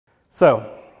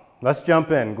So let's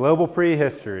jump in. Global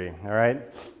prehistory, all right?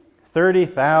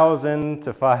 30,000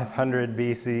 to 500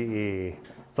 BCE.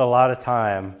 It's a lot of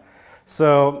time.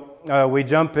 So we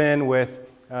jump in with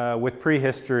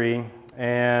prehistory,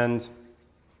 and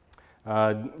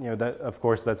that, of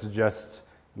course, that's just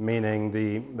meaning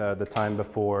the time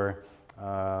before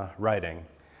writing.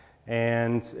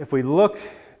 And if we look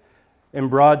in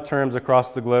broad terms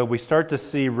across the globe, we start to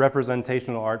see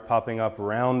representational art popping up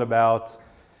around about,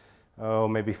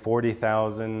 maybe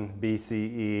 40,000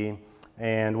 BCE.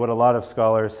 And what a lot of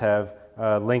scholars have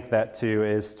linked that to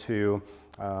is to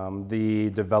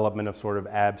the development of sort of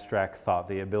abstract thought,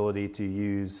 the ability to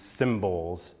use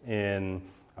symbols in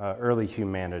early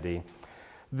humanity.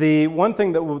 The one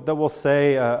thing that we'll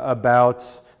say about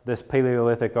this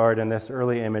Paleolithic art and this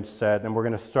early image set, and we're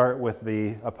going to start with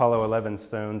the Apollo 11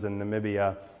 stones in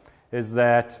Namibia, is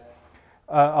that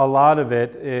a lot of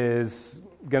it is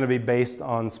going to be based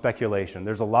on speculation.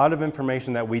 There's a lot of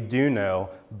information that we do know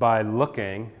by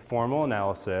looking, formal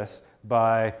analysis,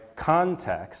 by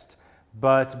context,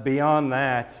 but beyond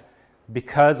that,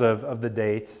 because of the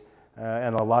date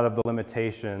and a lot of the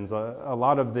limitations, a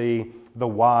lot of the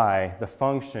why, the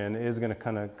function, is going to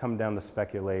kind of come down to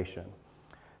speculation.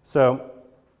 So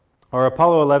our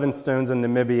Apollo 11 stones in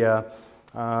Namibia,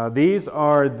 these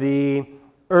are the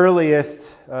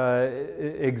earliest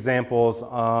examples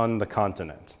on the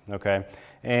continent, okay?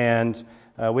 And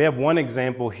we have one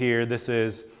example here. This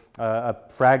is a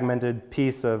fragmented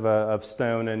piece of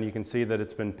stone, and you can see that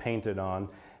it's been painted on.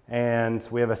 And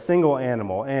we have a single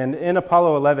animal. And in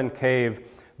Apollo 11 cave,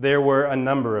 there were a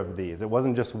number of these. It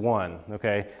wasn't just one,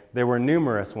 okay? There were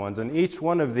numerous ones, and each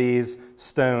one of these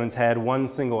stones had one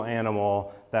single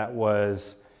animal that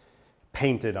was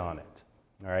painted on it,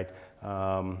 all right?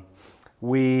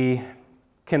 We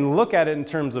can look at it in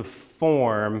terms of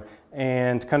form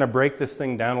and kind of break this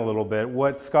thing down a little bit.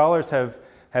 What scholars have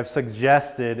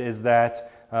suggested is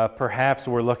that perhaps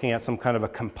we're looking at some kind of a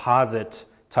composite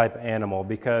type animal,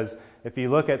 because if you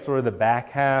look at sort of the back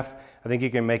half, I think you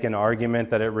can make an argument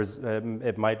that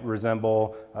it might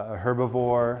resemble a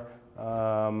herbivore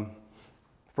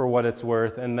for what it's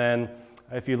worth. And then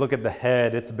if you look at the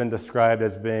head, it's been described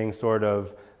as being sort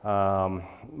of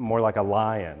more like a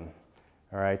lion.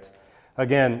 All right.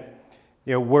 Again,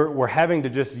 we're having to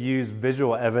just use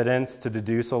visual evidence to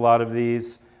deduce a lot of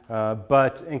these,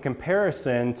 but in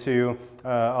comparison to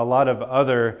a lot of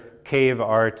other cave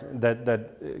art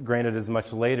that granted is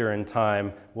much later in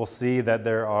time, we'll see that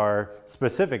there are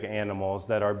specific animals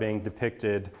that are being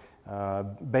depicted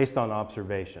based on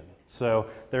observation. So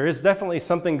there is definitely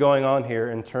something going on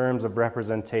here in terms of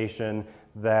representation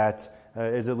that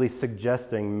is at least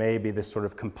suggesting maybe this sort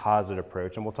of composite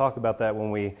approach. And we'll talk about that when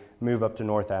we move up to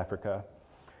North Africa.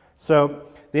 So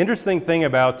the interesting thing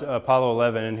about Apollo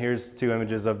 11, and here's two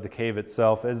images of the cave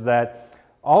itself, is that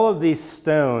all of these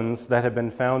stones that have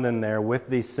been found in there with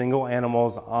these single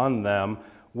animals on them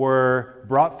were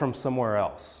brought from somewhere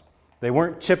else. They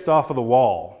weren't chipped off of the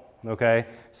wall, okay?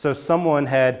 So someone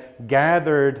had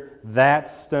gathered that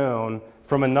stone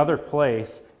from another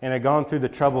place and had gone through the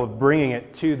trouble of bringing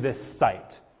it to this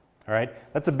site, all right?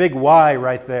 That's a big why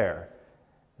right there.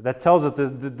 That tells us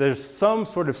that there's some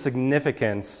sort of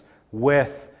significance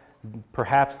with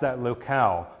perhaps that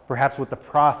locale, perhaps with the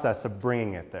process of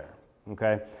bringing it there.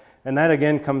 Okay, and that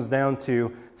again comes down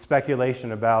to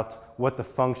speculation about what the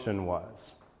function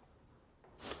was.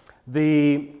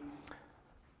 The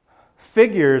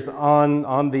figures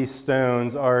on these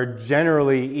stones are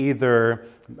generally either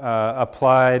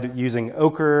applied using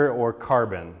ochre or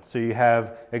carbon. So you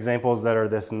have examples that are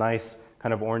this nice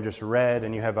kind of orangish red,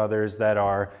 and you have others that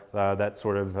are that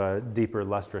sort of deeper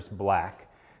lustrous black.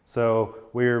 So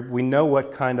we know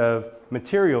what kind of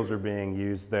materials are being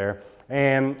used there.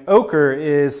 And ochre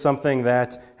is something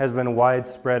that has been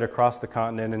widespread across the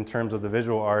continent in terms of the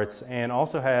visual arts, and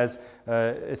also has,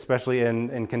 especially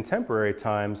in contemporary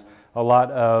times, a lot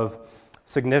of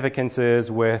significances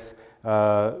with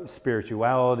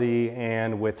spirituality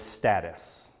and with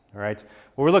status. All right.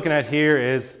 What we're looking at here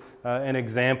is an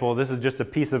example. This is just a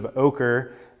piece of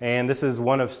ochre, and this is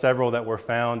one of several that were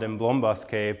found in Blombos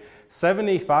Cave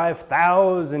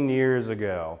 75,000 years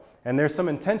ago. And there's some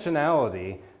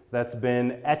intentionality that's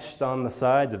been etched on the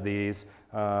sides of these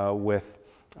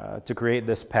to create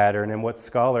this pattern. And what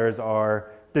scholars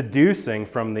are deducing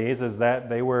from these is that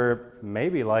they were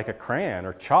maybe like a crayon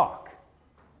or chalk.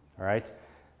 All right.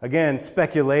 Again,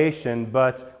 speculation,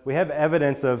 but we have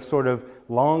evidence of sort of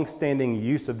long-standing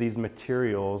use of these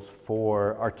materials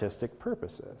for artistic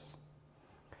purposes.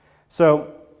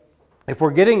 So if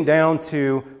we're getting down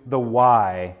to the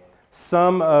why,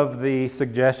 Some of the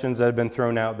suggestions that have been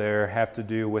thrown out there have to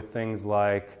do with things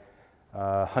like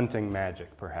hunting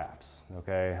magic, perhaps,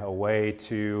 okay? A way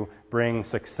to bring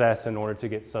success in order to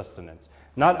get sustenance.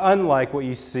 Not unlike what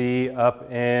you see up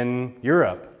in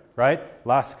Europe, right?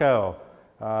 Lascaux,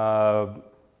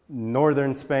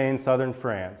 northern Spain, southern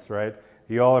France, right?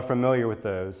 You all are familiar with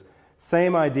those.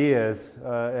 Same ideas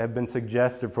have been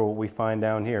suggested for what we find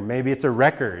down here. Maybe it's a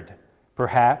record,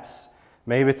 perhaps.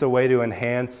 Maybe it's a way to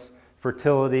enhance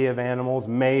fertility of animals,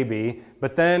 maybe.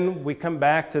 But then we come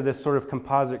back to this sort of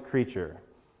composite creature.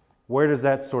 Where does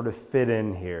that sort of fit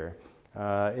in here?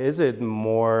 Is it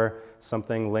more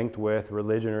something linked with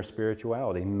religion or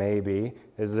spirituality? Maybe.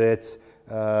 Is it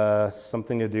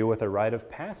something to do with a rite of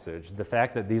passage? The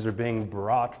fact that these are being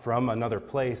brought from another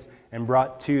place and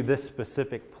brought to this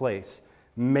specific place.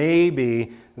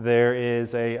 Maybe there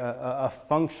is a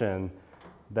function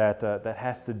that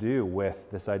has to do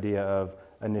with this idea of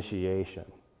initiation.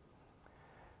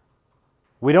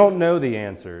 We don't know the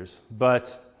answers,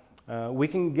 but we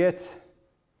can get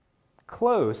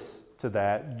close to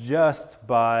that just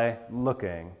by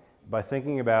looking, by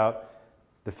thinking about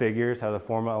the figures, how the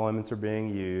formal elements are being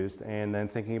used, and then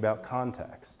thinking about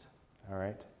context. All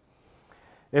right?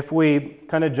 If we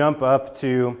kind of jump up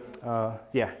to,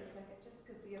 yeah. Just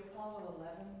because the Apollo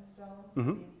 11 stones,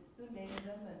 Mm-hmm. who named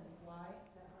them and why?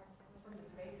 From the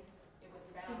space. It was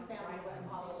found right when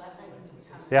Apollo 11 was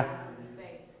coming Yeah. down from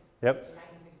space. Yep. In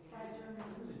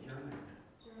 1969.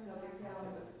 So because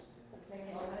it was the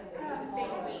same moment. It was the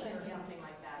same week or something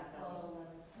like that. So,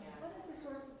 yeah. One of the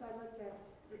sources I looked at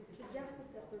suggested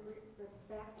that the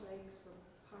back legs were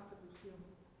possibly human.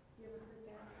 You ever heard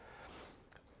that?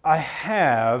 I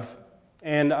have,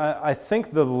 and I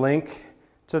think the link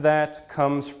to that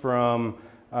comes from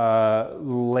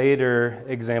later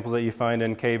examples that you find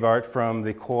in cave art from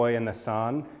the Khoi and the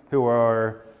San, who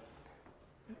are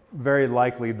very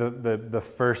likely the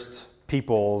first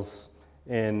peoples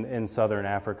in southern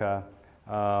Africa.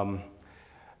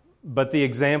 But the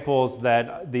examples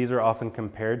that these are often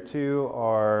compared to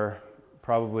are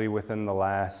probably within the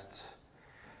last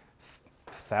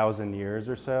 1,000 years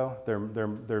or so.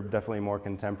 They're definitely more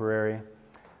contemporary.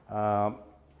 I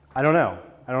don't know.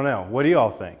 What do you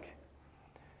all think?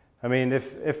 I mean,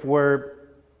 if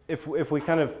we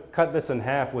kind of cut this in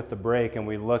half with the break and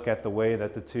we look at the way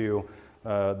that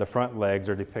the front legs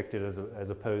are depicted as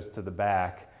opposed to the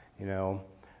back, you know,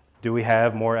 do we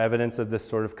have more evidence of this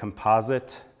sort of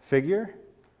composite figure?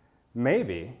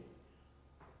 Maybe.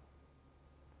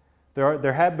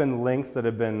 There have been links that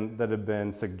have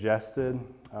been suggested,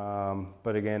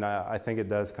 but again, I think it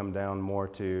does come down more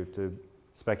to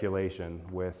speculation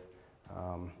with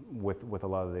a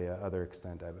lot of the other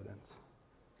extant evidence.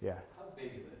 Yeah. How big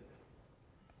is it?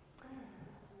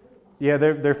 Yeah,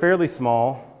 they're fairly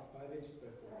small. 5 inches by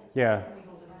 4 inches. Yeah.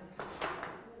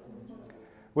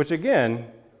 Which again,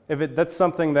 that's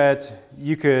something that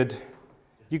you could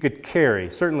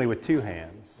carry, certainly with two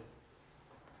hands.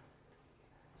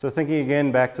 So thinking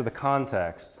again back to the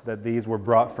context that these were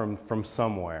brought from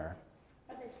somewhere.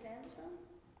 Are they sandstone?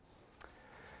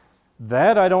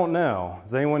 That I don't know.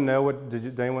 Does anyone know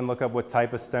did anyone look up what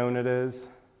type of stone it is?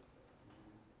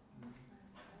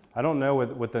 I don't know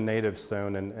what the native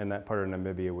stone in that part of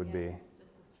Namibia would be.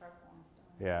 Just this charcoal and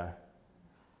stone. Yeah.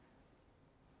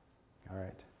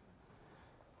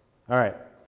 All right.